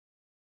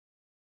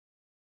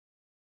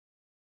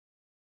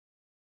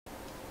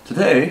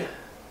Today,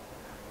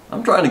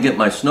 I'm trying to get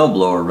my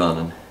snowblower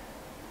running.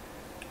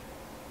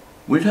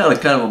 We've had a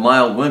kind of a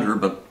mild winter,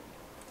 but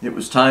it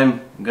was time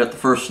we got the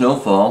first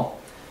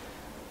snowfall,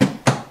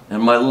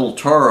 and my little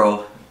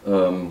Toro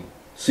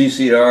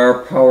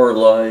CCR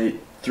Powerlite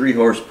 3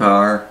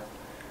 horsepower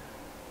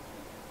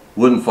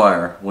wouldn't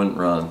fire, wouldn't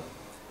run.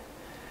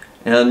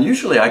 And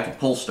usually I can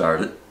pull start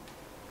it,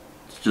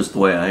 it's just the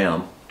way I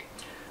am,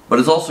 but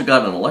it's also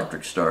got an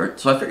electric start,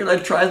 so I figured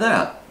I'd try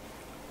that.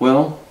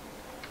 Well,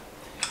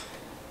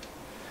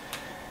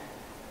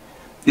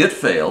 it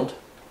failed,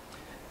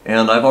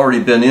 and I've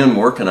already been in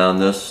working on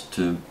this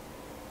to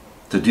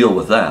deal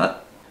with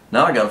that.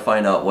 Now I got to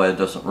find out why it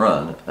doesn't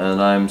run,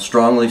 and I'm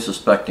strongly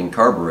suspecting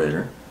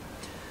carburetor.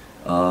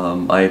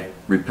 I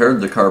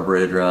repaired the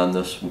carburetor on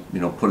this,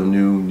 put a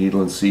new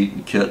needle and seat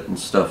and kit and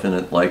stuff in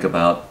it like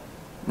about,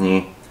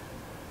 I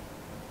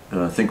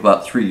think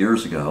about 3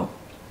 years ago.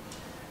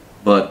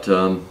 But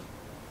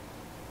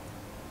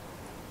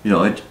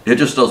it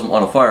just doesn't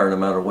want to fire no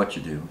matter what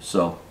you do.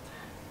 So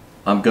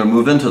I'm going to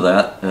move into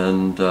that,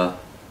 and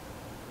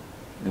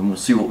we'll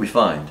see what we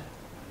find.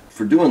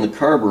 For doing the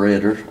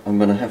carburetor, I'm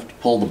going to have to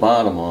pull the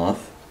bottom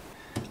off.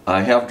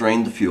 I have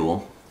drained the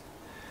fuel.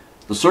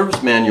 The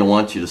service manual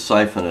wants you to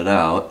siphon it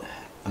out.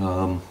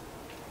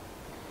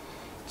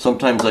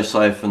 Sometimes I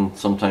siphon,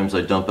 sometimes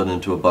I dump it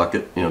into a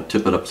bucket,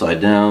 tip it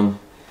upside down,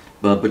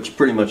 but you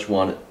pretty much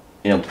want it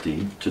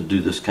empty to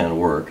do this kind of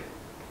work.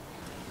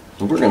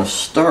 And we're going to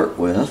start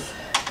with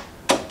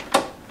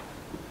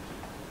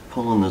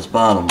pulling this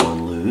bottom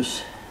one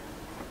loose.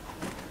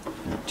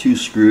 Got 2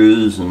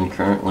 screws, and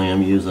currently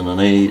I'm using an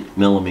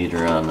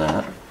 8mm on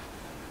that.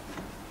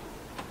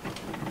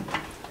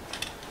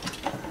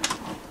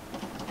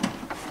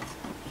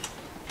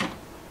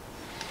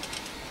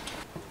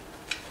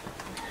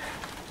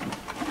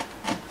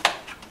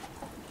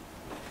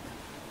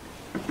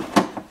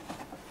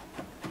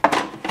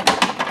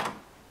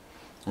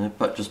 And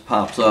it just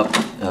pops up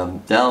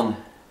down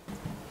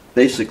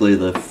basically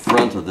the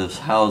front of this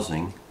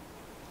housing.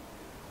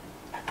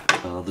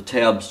 The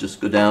tabs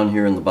just go down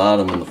here in the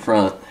bottom and the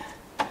front,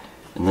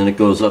 and then it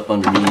goes up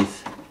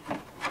underneath,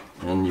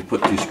 and you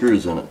put 2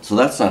 screws in it. So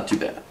that's not too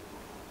bad.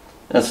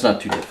 That's not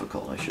too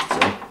difficult, I should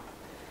say.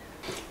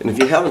 And if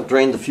you haven't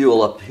drained the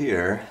fuel up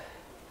here,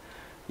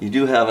 you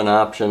do have an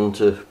option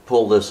to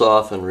pull this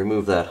off and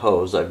remove that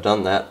hose. I've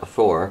done that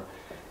before.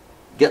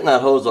 Getting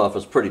that hose off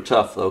is pretty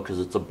tough though, because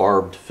it's a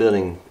barbed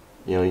fitting.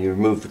 You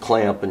remove the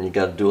clamp and you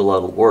got to do a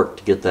lot of work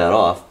to get that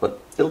off,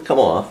 but it'll come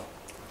off.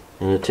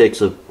 And it takes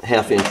a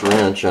 1/2 inch or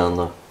inch on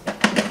the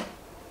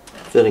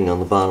fitting on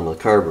the bottom of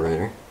the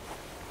carburetor.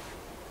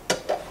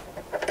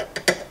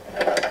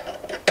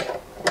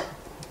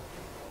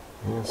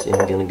 And see,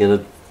 I'm going to get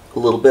a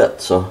little bit,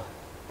 so.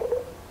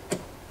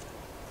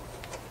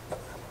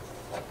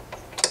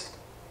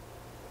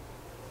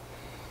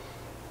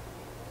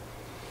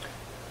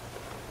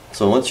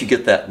 So once you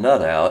get that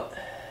nut out,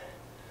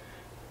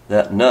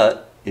 that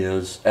nut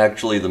is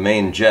actually the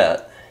main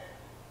jet.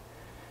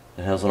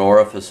 It has an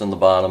orifice in the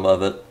bottom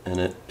of it, and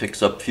it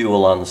picks up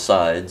fuel on the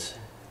sides.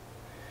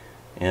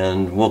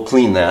 And we'll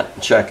clean that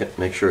and check it,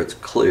 make sure it's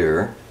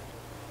clear.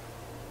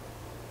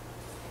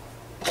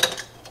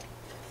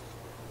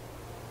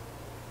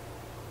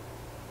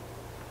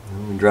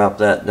 And we drop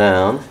that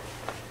down.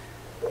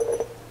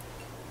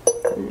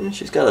 And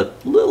she's got a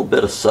little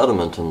bit of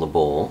sediment in the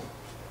bowl.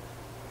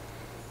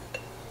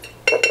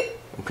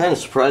 I'm kind of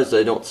surprised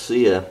I don't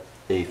see a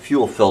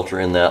fuel filter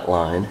in that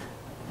line.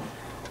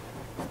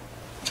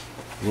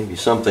 Maybe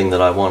something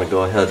that I want to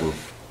go ahead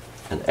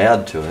and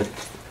add to it.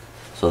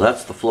 So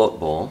that's the float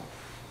bowl.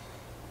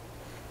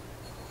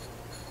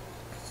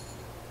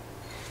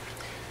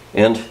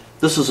 And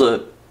this is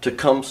a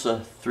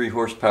Tecumseh 3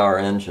 horsepower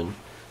engine.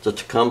 It's a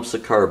Tecumseh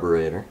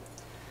carburetor.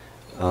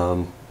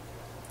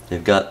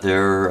 They've got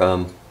their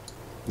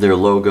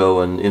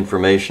logo and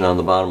information on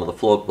the bottom of the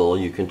float bowl.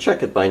 You can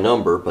check it by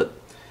number, but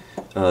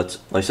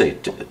like I say,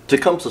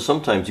 Tecumseh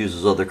sometimes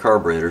uses other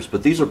carburetors,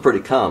 but these are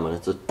pretty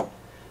common.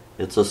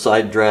 It's a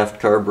side draft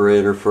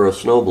carburetor for a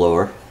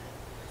snowblower,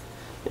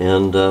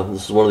 and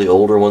this is one of the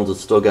older ones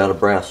that's still got a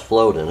brass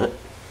float in it.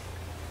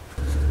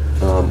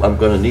 I'm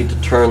going to need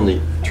to turn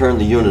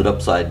the unit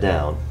upside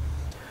down.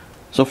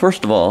 So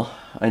first of all,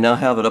 I now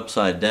have it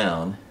upside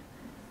down,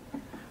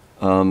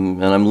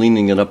 and I'm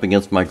leaning it up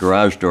against my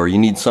garage door. You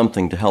need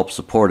something to help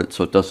support it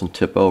so it doesn't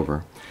tip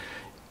over.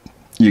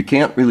 You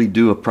can't really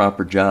do a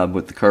proper job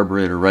with the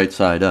carburetor right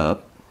side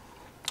up,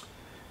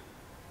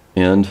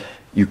 and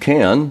you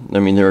can. I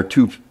mean, there are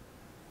 2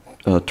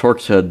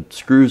 Torx head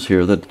screws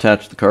here that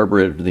attach the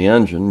carburetor to the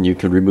engine. You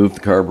can remove the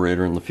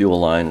carburetor and the fuel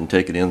line and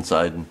take it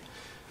inside and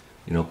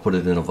put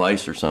it in a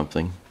vise or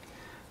something.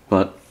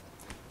 But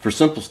for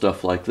simple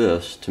stuff like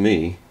this, to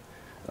me,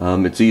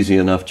 it's easy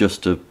enough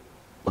just to,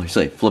 like I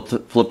say,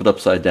 flip it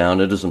upside down.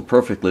 It isn't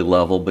perfectly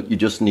level, but you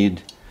just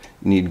need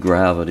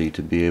gravity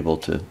to be able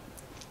to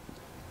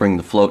bring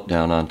the float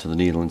down onto the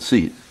needle and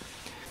seat.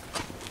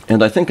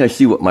 And I think I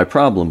see what my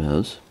problem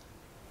is.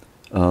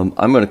 I'm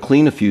going to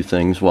clean a few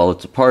things while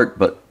it's apart,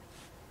 but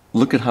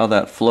look at how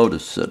that float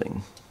is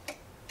sitting.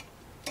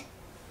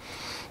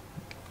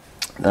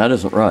 That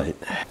isn't right.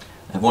 I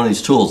have one of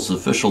these tools, the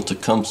official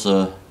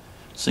Tecumseh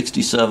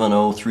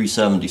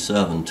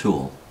 670377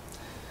 tool.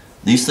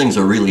 These things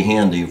are really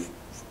handy.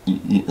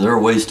 There are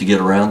ways to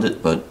get around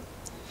it, but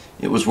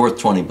it was worth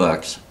 20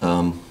 bucks.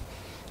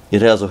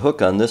 It has a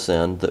hook on this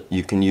end that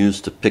you can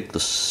use to pick the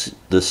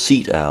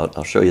seat out.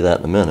 I'll show you that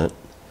in a minute.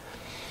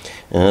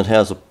 And it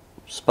has a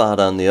spot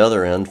on the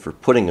other end for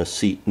putting a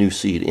new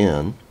seat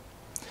in.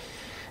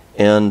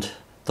 And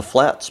the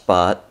flat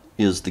spot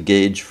is the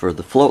gauge for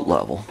the float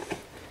level.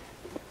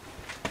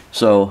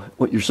 So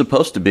what you're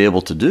supposed to be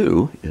able to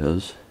do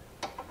is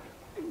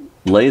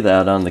lay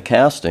that on the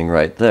casting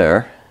right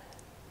there,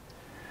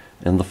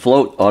 and the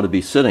float ought to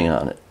be sitting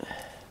on it.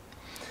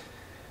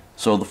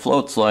 So the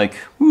float's like,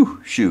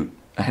 shoot,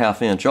 a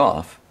 ½ inch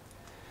off.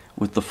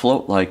 With the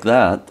float like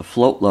that, the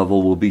float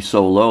level will be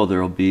so low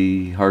there will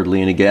be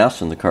hardly any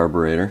gas in the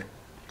carburetor,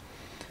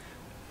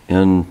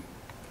 and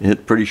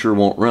it pretty sure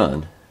won't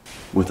run.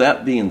 With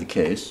that being the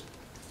case,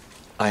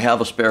 I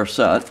have a spare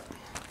set.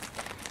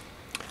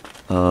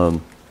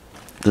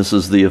 This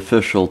is the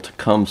official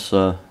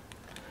Tecumseh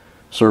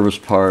service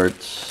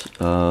parts,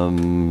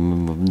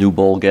 new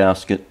bowl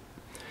gasket,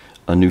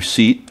 a new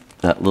seat.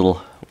 That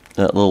little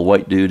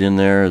white dude in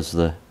there is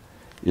the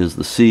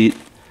seat,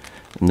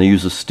 and they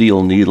use a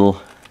steel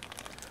needle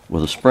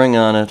with a spring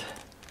on it,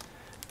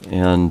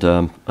 and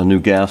a new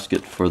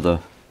gasket for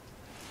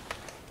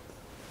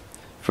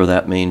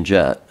that main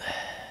jet.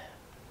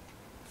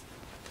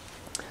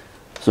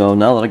 So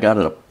now that I got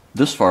it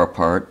this far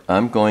apart,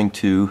 I'm going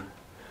to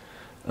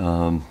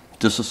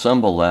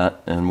disassemble that,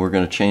 and we're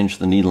going to change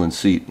the needle and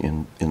seat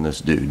in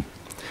this dude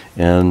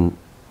and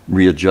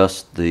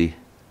readjust the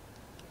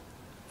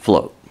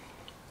float.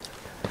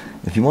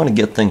 If you want to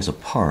get things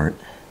apart,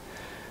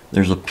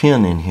 there's a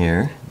pin in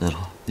here that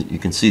you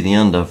can see the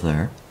end of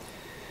there,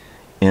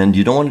 and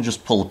you don't want to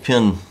just pull a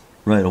pin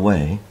right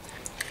away.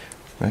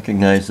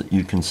 Recognize that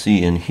you can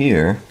see in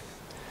here,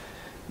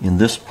 in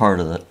this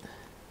part of it,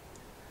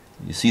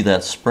 you see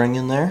that spring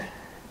in there?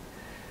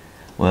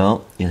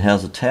 Well, it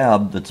has a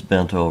tab that's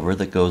bent over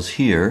that goes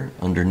here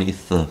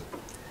underneath the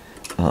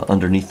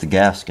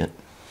gasket.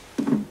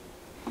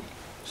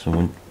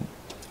 So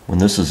when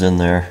this is in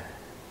there,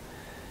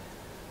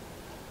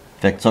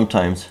 in fact,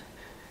 sometimes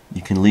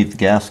you can leave the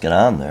gasket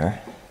on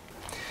there.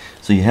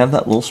 So you have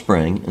that little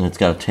spring, and it's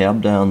got a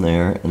tab down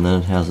there, and then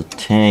it has a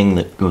tang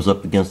that goes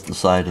up against the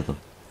side of the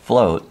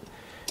float,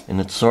 and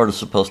it's sort of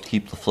supposed to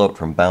keep the float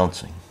from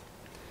bouncing.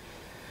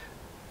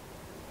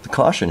 The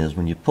caution is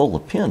when you pull the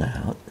pin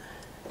out,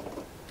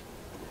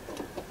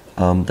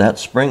 that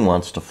spring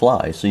wants to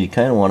fly, so you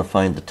kind of want to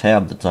find the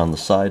tab that's on the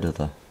side of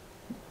the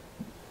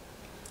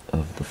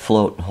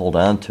float and hold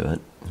on to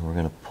it. And we're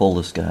going to pull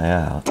this guy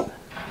out.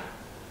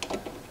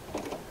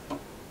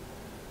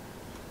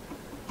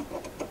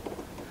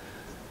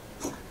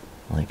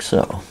 Like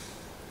so.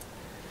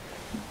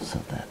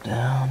 Set that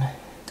down.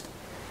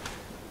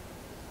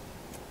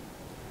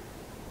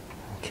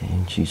 Okay,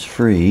 and she's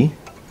free.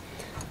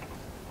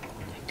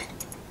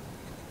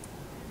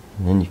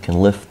 And then you can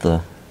lift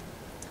the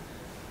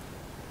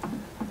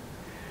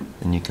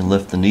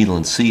needle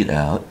and seat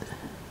out.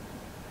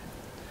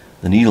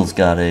 The needle's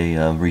got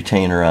a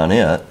retainer on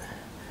it,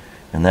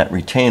 and that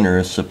retainer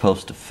is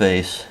supposed to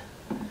face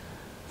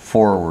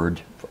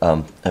forward.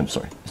 I'm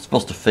sorry, it's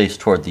supposed to face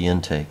toward the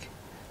intake,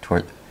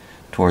 toward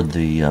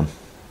the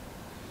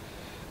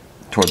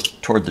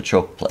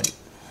choke plate.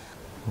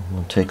 I'm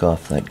going to take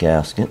off that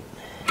gasket,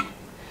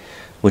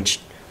 which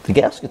the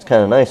gasket's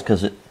kind of nice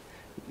because it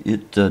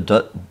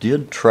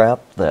did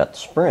trap that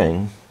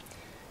spring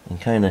and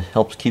kind of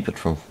helps keep it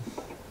from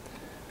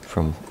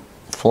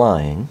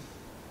flying.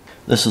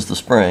 This is the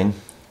spring,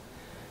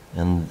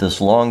 and this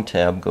long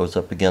tab goes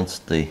up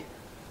against the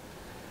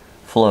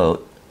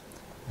float,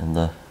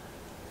 and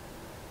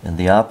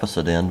the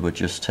opposite end, which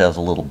just has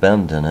a little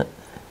bend in it,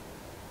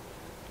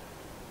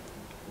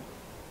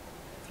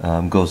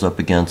 goes up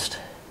against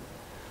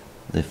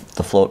the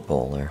float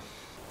bowl there.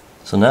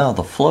 So now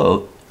the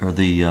float, or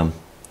the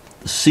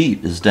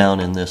seat, is down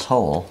in this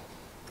hole,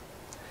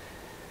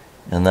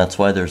 and that's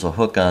why there's a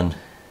hook on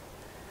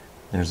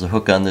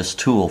this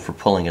tool for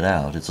pulling it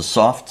out. It's a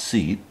soft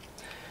seat,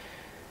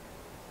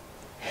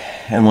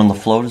 and when the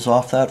float is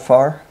off that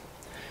far,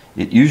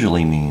 it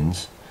usually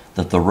means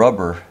that the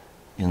rubber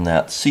in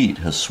that seat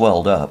has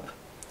swelled up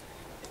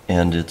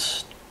and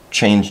it's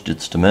changed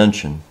its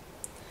dimension.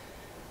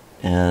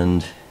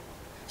 And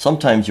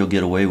sometimes you'll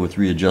get away with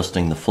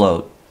readjusting the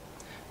float,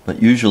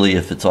 but usually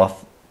if it's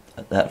off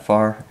that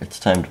far, it's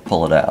time to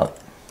pull it out.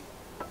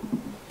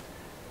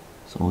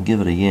 So we'll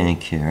give it a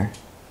yank here,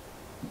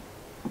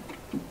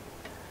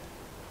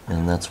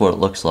 and that's what it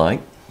looks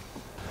like.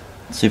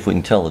 Let's see if we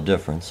can tell the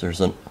difference.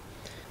 There's an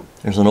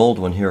old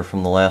one here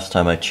from the last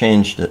time I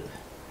changed it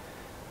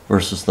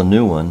versus the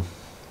new one,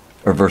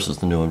 versus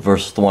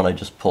the one I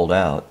just pulled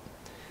out.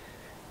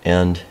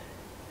 And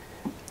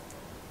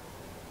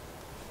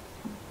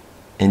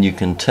you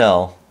can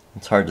tell,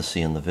 it's hard to see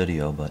in the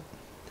video, but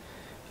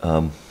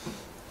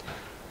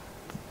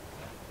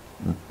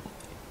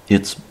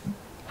it's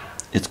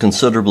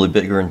considerably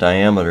bigger in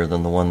diameter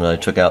than the one that I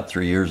took out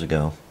 3 years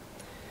ago,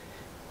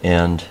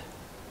 and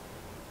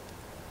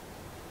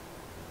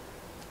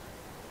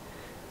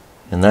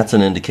that's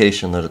an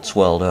indication that it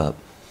swelled up.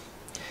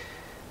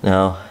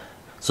 Now,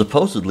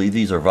 supposedly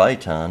these are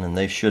Viton, and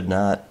they should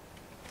not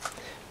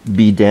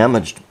be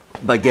damaged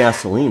by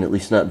gasoline, at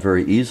least not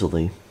very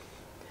easily.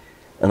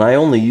 And I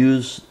only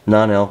use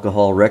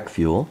non-alcohol rec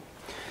fuel,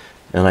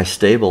 and I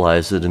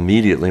stabilize it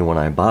immediately when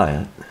I buy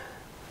it.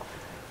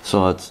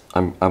 So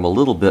I'm a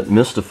little bit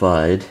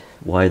mystified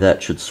why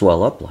that should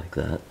swell up like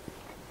that.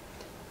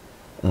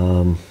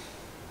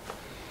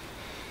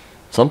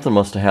 Something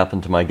must have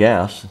happened to my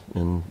gas,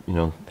 and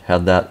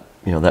had that,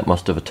 that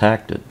must have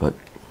attacked it. But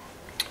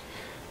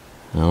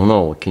I don't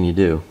know, what can you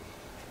do?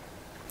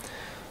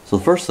 So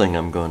the first thing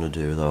I'm going to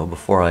do, though,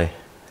 before I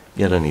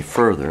get any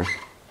further,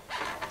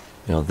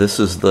 this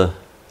is the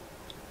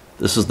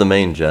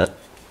main jet,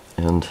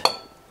 and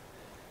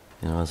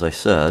as I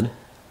said,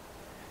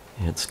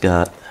 it's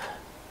got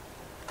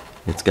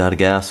a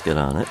gasket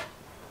on it.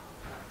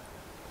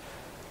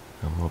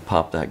 I'm going to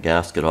pop that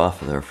gasket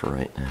off of there for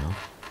right now.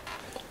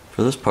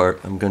 For this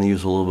part, I'm going to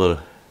use a little bit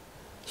of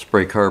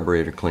spray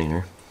carburetor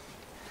cleaner,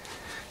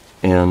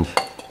 and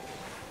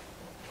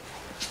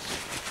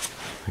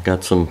I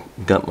got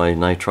my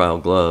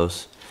nitrile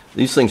gloves.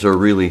 These things are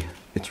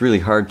it's really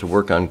hard to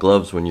work on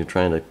gloves when you're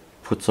trying to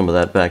put some of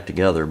that back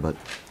together, but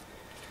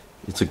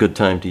it's a good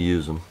time to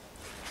use them.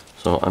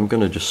 So I'm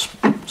going to just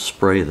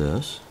spray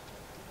this.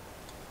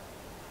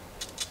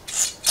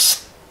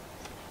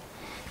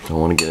 Don't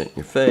want to get it in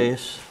your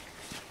face.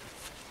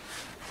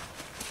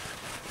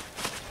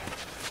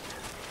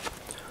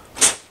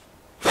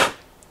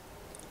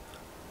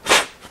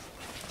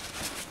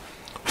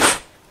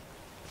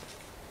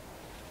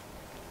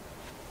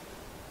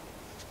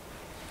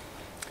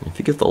 If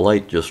you get the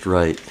light just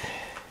right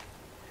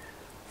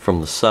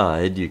from the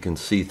side, you can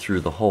see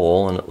through the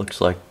hole, and it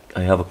looks like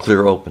I have a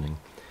clear opening.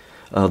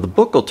 The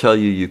book will tell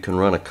you can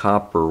run a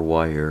copper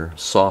wire,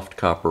 soft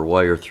copper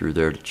wire through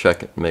there to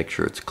check it and make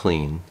sure it's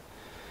clean.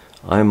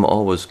 I'm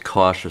always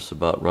cautious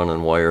about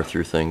running wire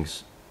through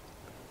things,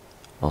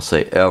 I'll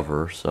say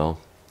ever, so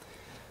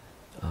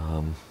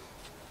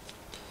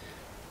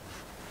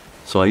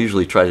I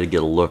usually try to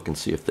get a look and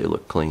see if they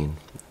look clean.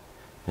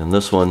 And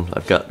this one,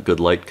 I've got good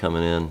light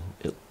coming in.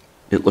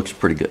 It looks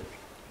pretty good.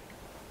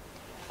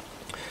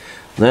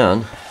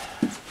 Then,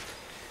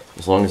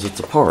 as long as it's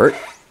apart,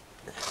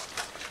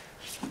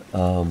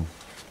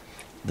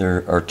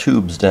 there are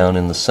tubes down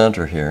in the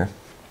center here,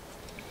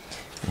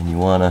 and you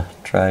want to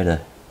try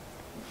to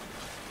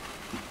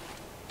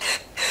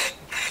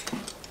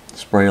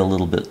spray a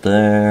little bit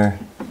there,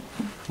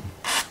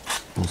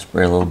 and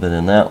spray a little bit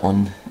in that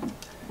one,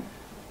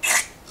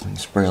 and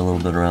spray a little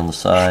bit around the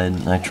side.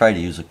 And I try to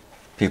use a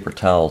paper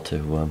towel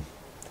to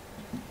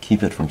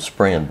keep it from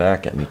spraying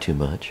back at me too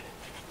much.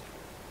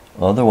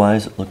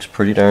 Otherwise, it looks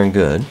pretty darn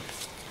good.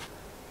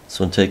 This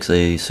one takes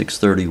a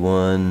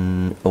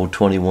 631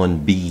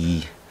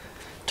 021B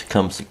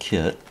Tecumseh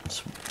kit.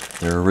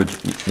 You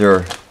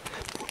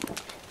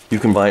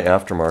can buy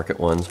aftermarket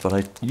ones, but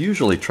I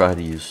usually try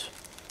to use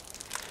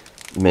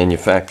the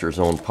manufacturer's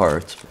own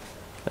parts.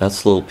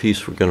 That's the little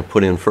piece we're going to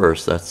put in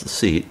first. That's the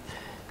seat.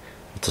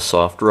 It's a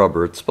soft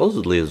rubber. It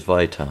supposedly is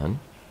Viton.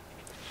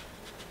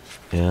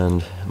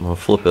 And I'm going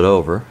to flip it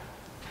over,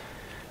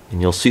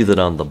 and you'll see that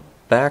on the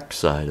back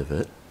side of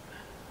it,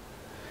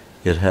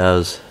 it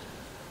has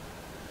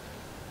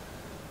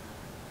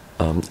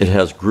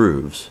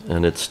grooves,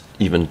 and it's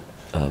even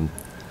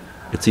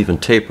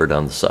tapered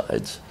on the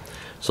sides.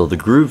 So the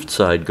grooved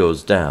side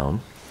goes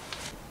down,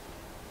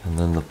 and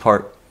then the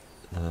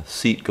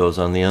seat goes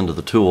on the end of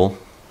the tool,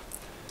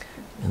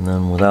 and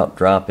then without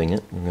dropping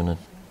it, we're going to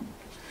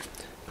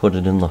put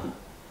it in the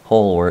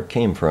hole where it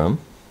came from.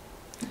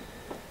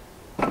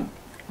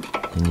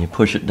 And you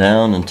push it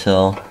down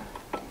until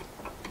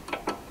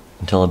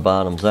it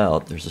bottoms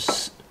out. There's a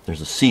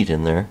seat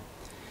in there,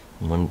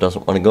 and when it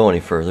doesn't want to go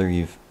any further,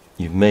 you've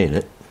made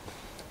it.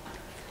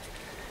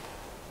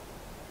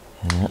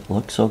 And that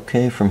looks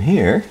okay from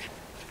here.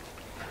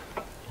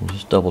 And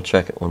just double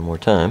check it one more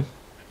time.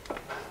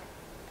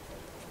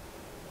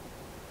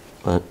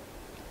 But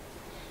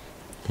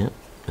yeah,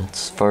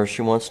 that's as far as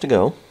she wants to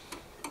go.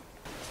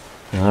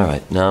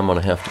 Alright, now I'm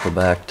going to have to go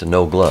back to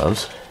no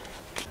gloves.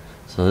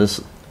 So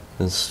this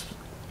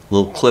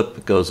little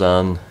clip goes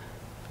on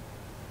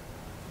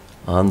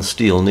the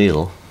steel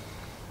needle,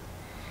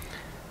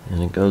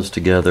 and it goes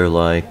together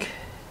like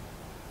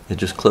it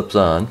just clips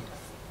onto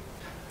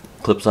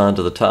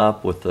the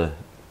top with the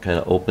kind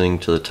of opening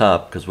to the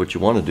top, because what you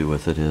want to do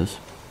with it is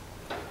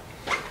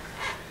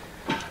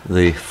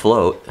the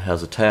float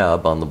has a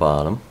tab on the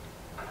bottom,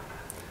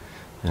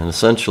 and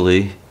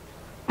essentially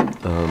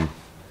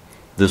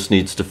this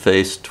needs to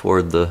face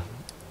toward the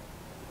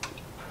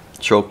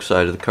choke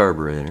side of the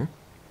carburetor,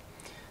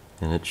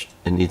 and it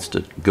needs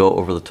to go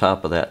over the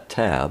top of that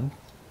tab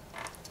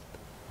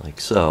like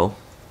so,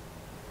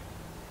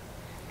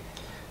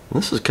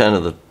 This is kind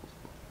of the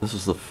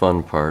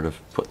fun part of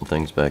putting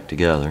things back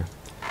together,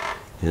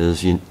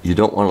 is you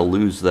don't want to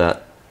lose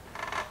that,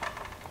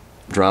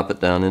 drop it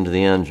down into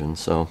the engine,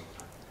 so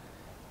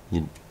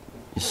you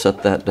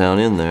set that down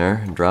in there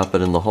and drop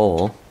it in the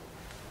hole,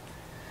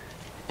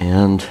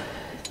 and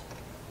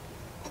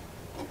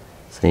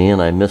see,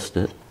 and I missed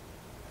it.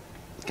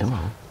 Come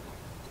on.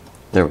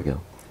 There we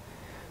go.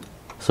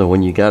 So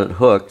when you got it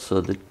hooked,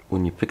 so that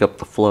when you pick up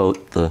the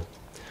float, the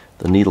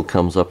needle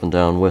comes up and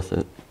down with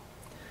it.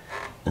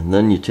 And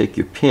then you take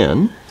your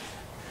pin,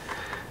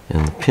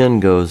 and the pin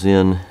goes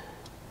in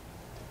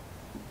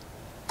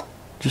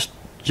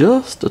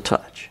just a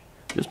touch.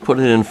 Just put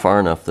it in far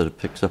enough that it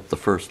picks up the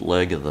first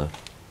leg of the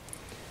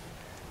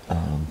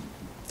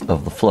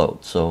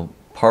float. So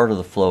part of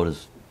the float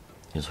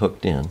is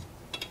hooked in.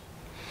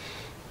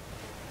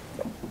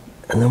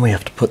 And then we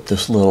have to put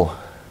this little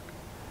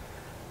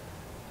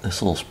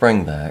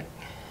spring back.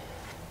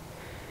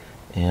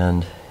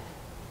 And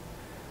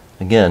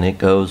again, it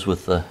goes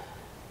with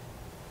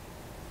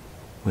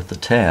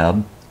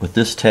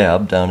this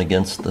tab down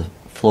against the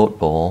float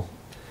bowl,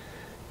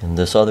 and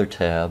this other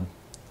tab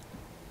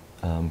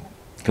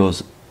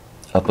goes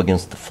up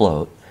against the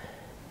float.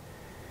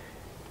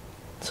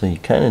 So you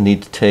kind of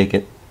need to take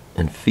it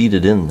and feed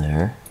it in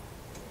there.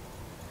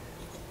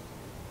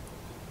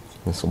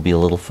 This will be a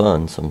little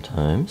fun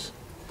sometimes.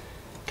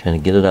 Kind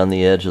of get it on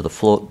the edge of the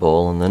float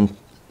bowl and then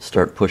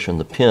start pushing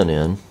the pin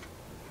in.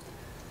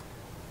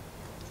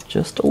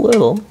 Just a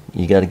little.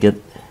 You got to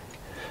get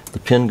the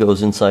pin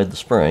goes inside the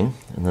spring,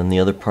 and then the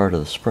other part of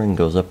the spring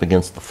goes up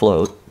against the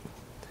float,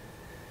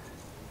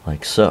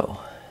 like so.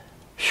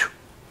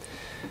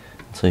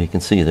 So you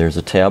can see there's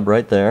a tab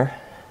right there,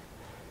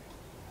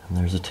 and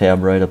there's a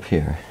tab right up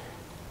here.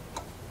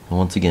 And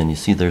once again, you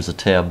see there's a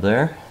tab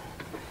there,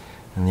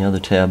 and the other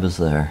tab is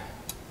there.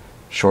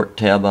 Short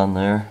tab on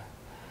there,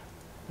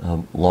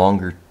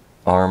 longer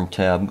arm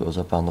tab goes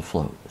up on the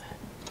float.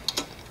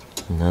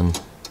 And then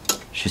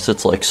she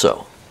sits like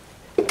so.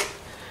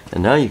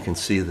 And now you can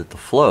see that the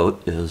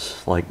float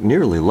is like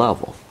nearly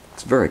level.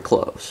 It's very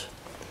close.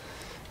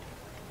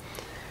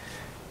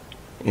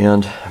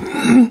 And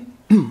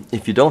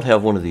if you don't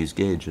have one of these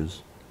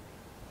gauges,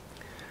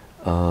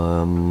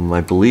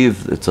 I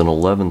believe it's an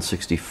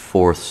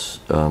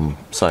 11/64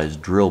 size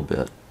drill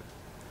bit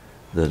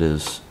that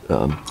is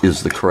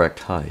the correct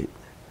height.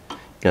 You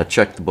gotta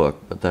check the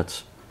book, but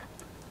that's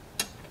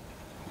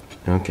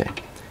okay.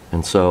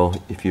 And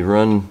so if you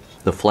run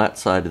the flat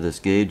side of this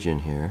gauge in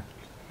here,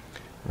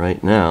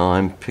 right now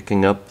I'm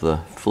picking up the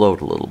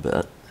float a little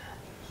bit.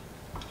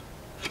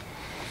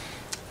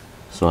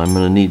 So I'm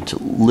going to need to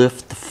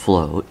lift the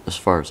float as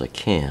far as I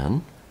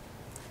can.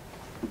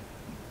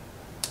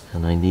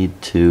 And I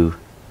need to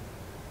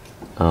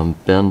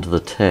bend the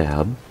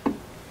tab.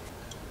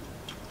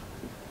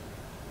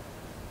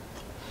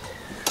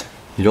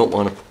 You don't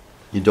want to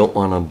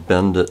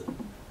bend it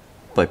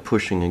by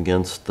pushing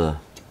against the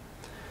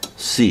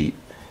seat.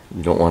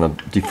 You don't want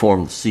to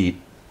deform the seat,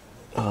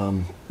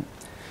 because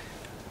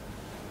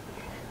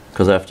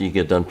after you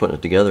get done putting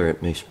it together,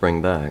 it may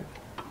spring back.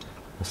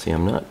 See,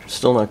 I'm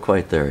still not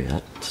quite there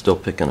yet. It's still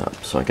picking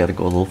up, so I got to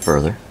go a little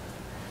further.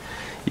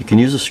 You can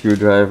use a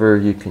screwdriver.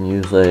 You can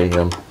use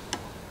a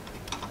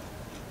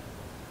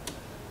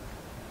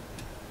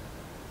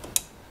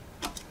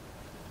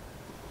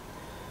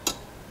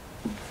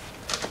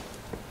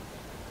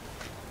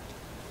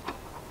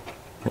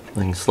I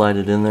can slide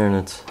it in there, and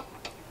it's,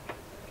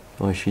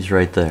 boy, she's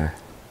right there.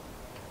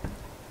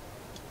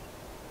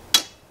 I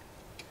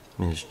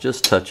mean, it's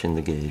just touching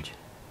the gauge.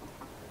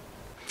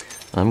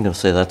 I'm going to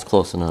say that's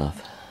close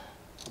enough.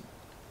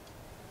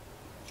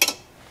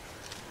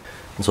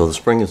 And so the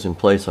spring is in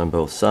place on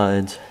both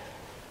sides.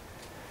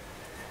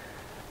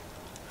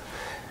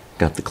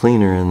 Got the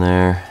cleaner in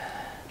there.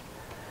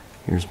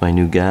 Here's my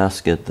new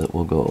gasket that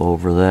will go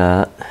over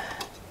that.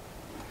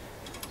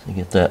 So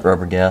get that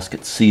rubber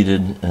gasket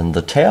seated, and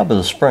the tab of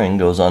the spring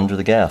goes under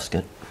the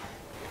gasket.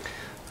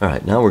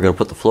 Alright, now we're going to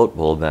put the float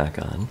bowl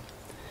back on.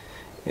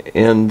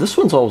 And this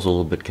one's always a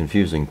little bit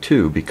confusing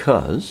too,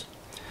 because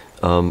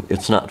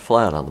it's not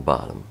flat on the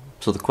bottom.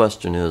 So the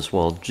question is,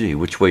 well, gee,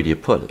 which way do you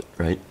put it,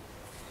 right?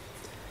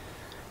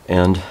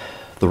 And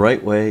the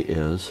right way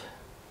is,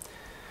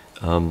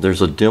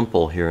 there's a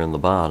dimple here in the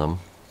bottom,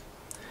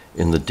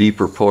 in the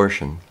deeper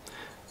portion.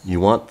 You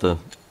want the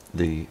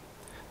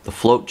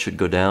float should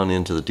go down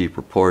into the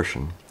deeper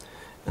portion,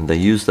 and they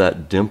use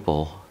that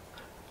dimple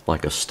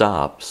like a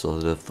stop, so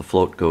that if the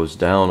float goes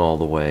down all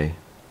the way,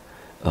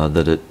 I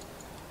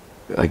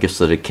guess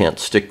that it can't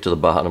stick to the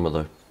bottom of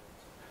the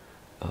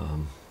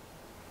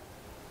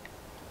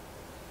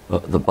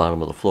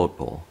bottom of the float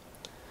bowl.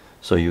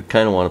 So you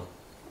kind of want to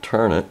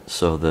turn it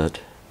so that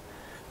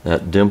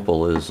that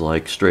dimple is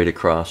like straight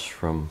across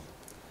from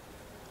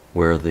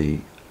where the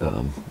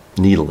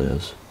needle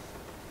is.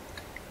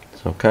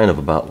 So kind of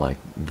about like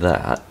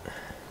that.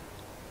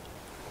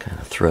 Kind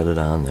of thread it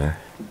on there.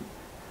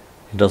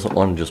 It doesn't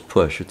want to just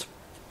push.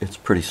 It's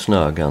pretty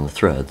snug on the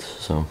threads,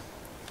 so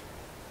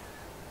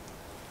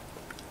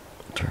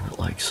turn it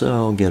like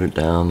so, get it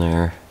down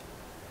there,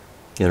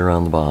 get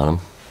around the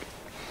bottom,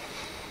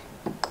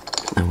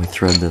 and we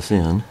thread this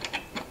in,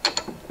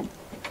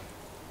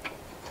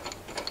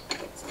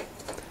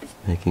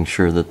 making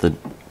sure that the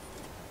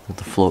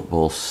float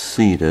bowl's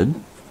seated.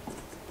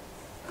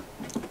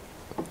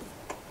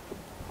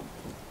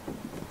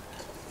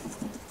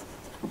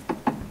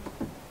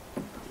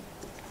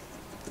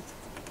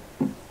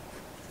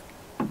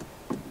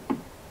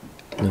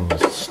 Then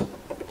we'll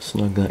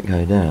snug that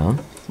guy down,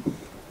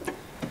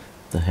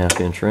 the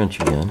 1/2 wrench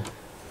again.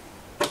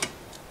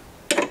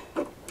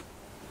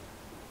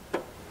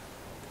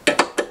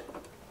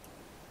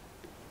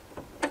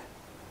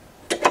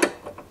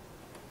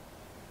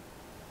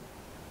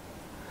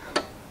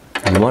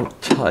 You want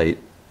it tight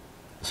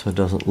so it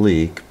doesn't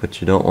leak,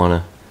 but you don't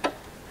want to,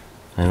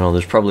 I know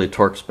there's probably a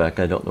torque spec,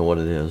 I don't know what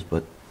it is,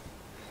 but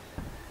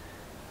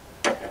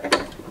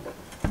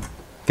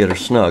get her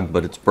snug,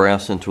 but it's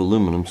brass into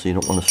aluminum, so you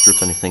don't want to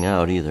strip anything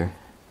out either.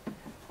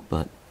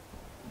 But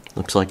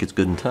looks like it's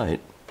good and tight.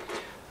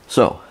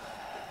 So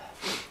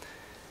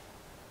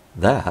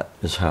that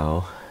is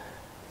how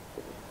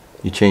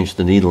you change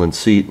the needle and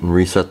seat and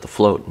reset the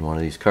float in one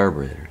of these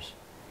carburetors.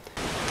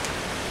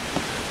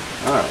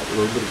 Alright, a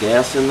little bit of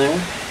gas in there.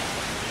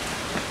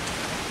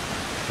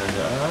 Turn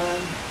it on.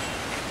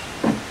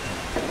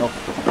 Oh,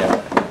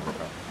 yeah.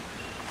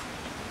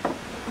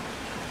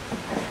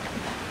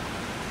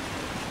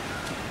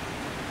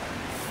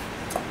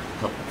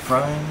 Couple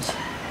primes.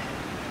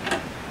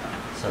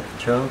 Set the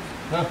choke.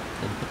 Oh,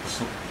 didn't put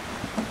the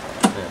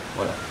yeah,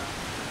 whatever.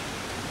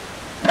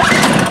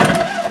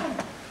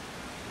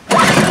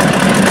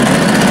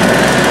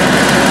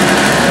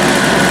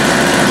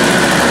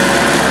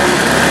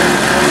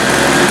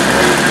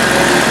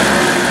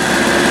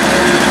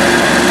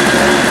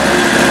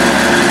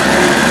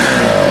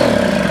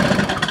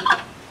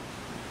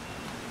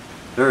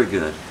 Very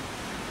good.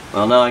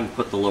 Well, now I can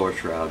put the lower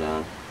shroud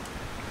on.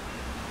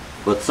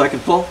 But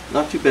second pull,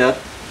 not too bad.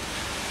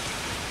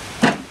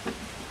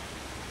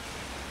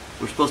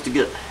 We're supposed to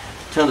get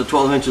 10 to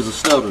 12 inches of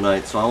snow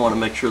tonight, so I want to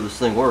make sure this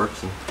thing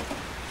works, and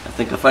I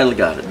think I finally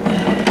got it.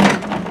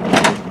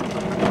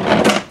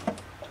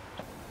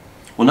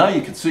 Well, now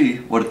you can see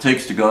what it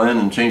takes to go in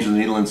and change the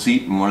needle and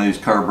seat in one of these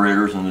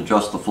carburetors and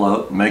adjust the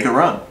float and make it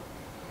run.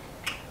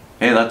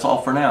 Hey, that's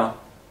all for now.